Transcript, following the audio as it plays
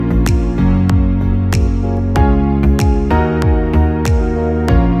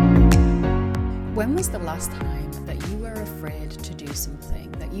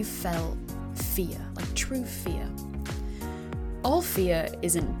fear, like true fear. All fear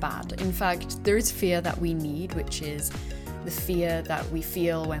isn't bad. In fact, there is fear that we need, which is the fear that we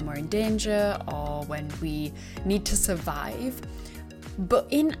feel when we're in danger or when we need to survive. But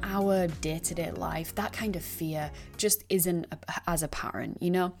in our day-to-day life, that kind of fear just isn't as apparent, you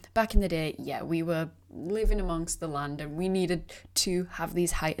know? Back in the day, we were living amongst the land and we needed to have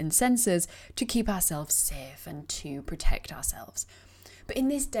these heightened senses to keep ourselves safe and to protect ourselves. But in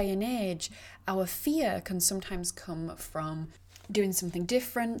this day and age, our fear can sometimes come from doing something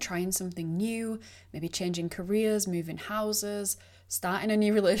different, trying something new, maybe changing careers, moving houses, starting a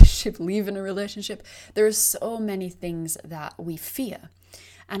new relationship, leaving a relationship. There are so many things that we fear.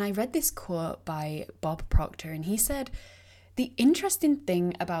 And I read this quote by Bob Proctor, and he said, "The interesting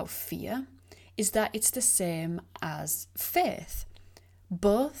thing about fear is that it's the same as faith.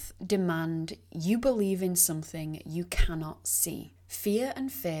 Both demand you believe in something you cannot see. Fear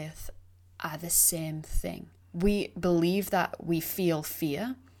and faith are the same thing. We believe that we feel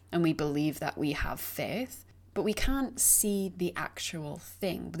fear, and we believe that we have faith, but we can't see the actual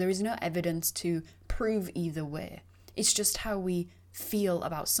thing. There is no evidence to prove either way. It's just how we feel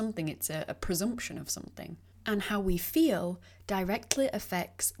about something. It's a presumption of something. And how we feel directly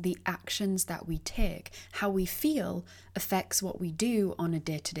affects the actions that we take. How we feel affects what we do on a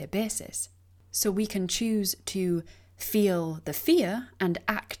day-to-day basis. So we can choose to feel the fear and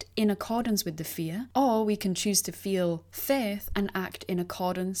act in accordance with the fear, or we can choose to feel faith and act in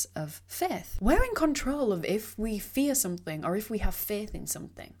accordance of faith. We're in control of if we fear something or if we have faith in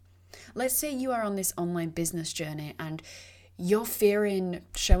something. Let's say you are on this online business journey and you're fearing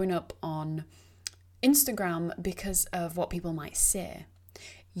showing up on Instagram because of what people might say.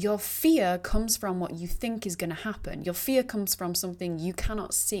 Your fear comes from what you think is going to happen. Your fear comes from something you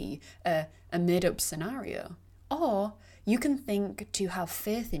cannot see, a made-up scenario. Or you can think to have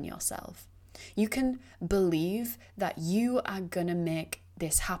faith in yourself. You can believe that you are going to make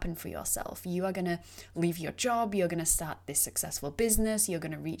this happen for yourself. You are going to leave your job. You're going to start this successful business. You're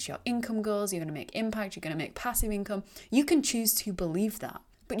going to reach your income goals. You're going to make impact. You're going to make passive income. You can choose to believe that.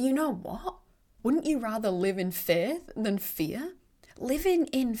 But you know what? Wouldn't you rather live in faith than fear? Living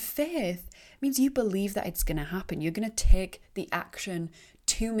in faith means you believe that it's going to happen. You're going to take the action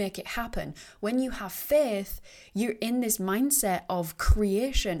to make it happen. When you have faith, you're in this mindset of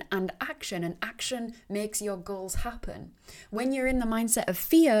creation, and action makes your goals happen. When you're in the mindset of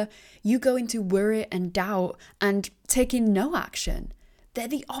fear, you go into worry and doubt and taking no action. They're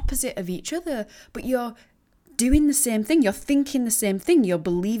the opposite of each other, but you're doing the same thing. You're thinking the same thing. You're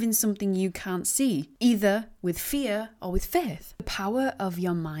believing something you can't see, either with fear or with faith. The power of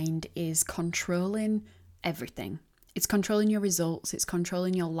your mind is controlling everything. It's controlling your results, it's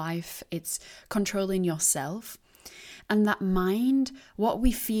controlling your life, it's controlling yourself. And that mind, what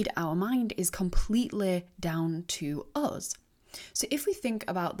we feed our mind, is completely down to us. So if we think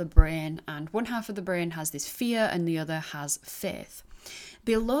about the brain, and one half of the brain has this fear and the other has faith.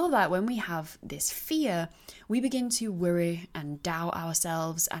 Below that, when we have this fear, we begin to worry and doubt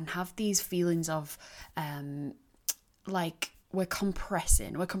ourselves and have these feelings of like we're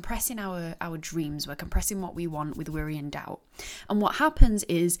compressing our dreams, we're compressing what we want with worry and doubt. And what happens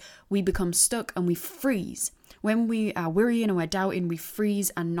is we become stuck and we freeze. When we are worrying and we're doubting, we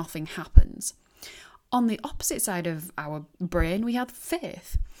freeze and nothing happens. On the opposite side of our brain, we have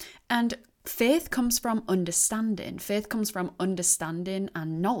faith. And faith comes from understanding. Faith comes from understanding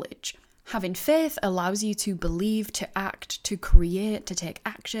and knowledge. Having faith allows you to believe, to act, to create, to take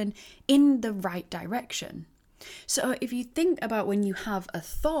action in the right direction. So if you think about when you have a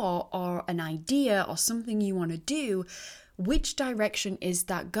thought or an idea or something you want to do, which direction is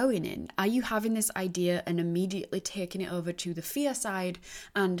that going in? Are you having this idea and immediately taking it over to the fear side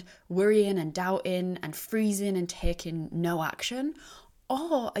and worrying and doubting and freezing and taking no action?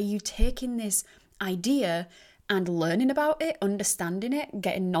 Or are you taking this idea and learning about it, understanding it,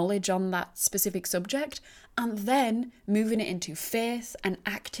 getting knowledge on that specific subject, and then moving it into faith and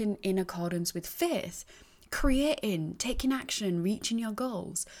acting in accordance with faith? Creating, taking action, reaching your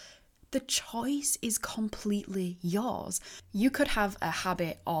goals. The choice is completely yours. You could have a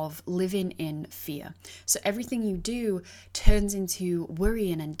habit of living in fear. So everything you do turns into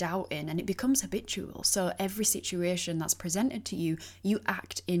worrying and doubting, and it becomes habitual. So every situation that's presented to you, you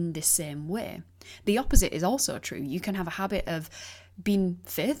act in the same way. The opposite is also true. You can have a habit of being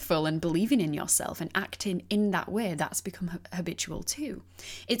faithful and believing in yourself and acting in that way, that's become habitual too.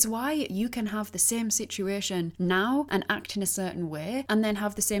 It's why you can have the same situation now and act in a certain way, and then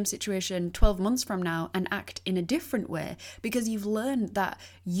have the same situation 12 months from now and act in a different way, because you've learned that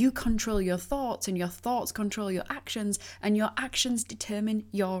you control your thoughts and your thoughts control your actions, and your actions determine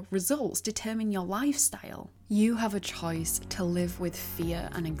your results, determine your lifestyle. You have a choice to live with fear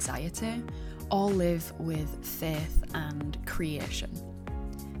and anxiety, or live with faith and creation.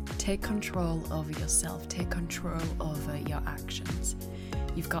 Take control over yourself. Take control over your actions.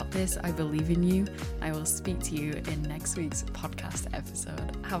 You've got this. I believe in you. I will speak to you in next week's podcast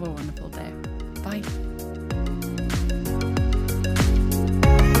episode. Have a wonderful day. Bye.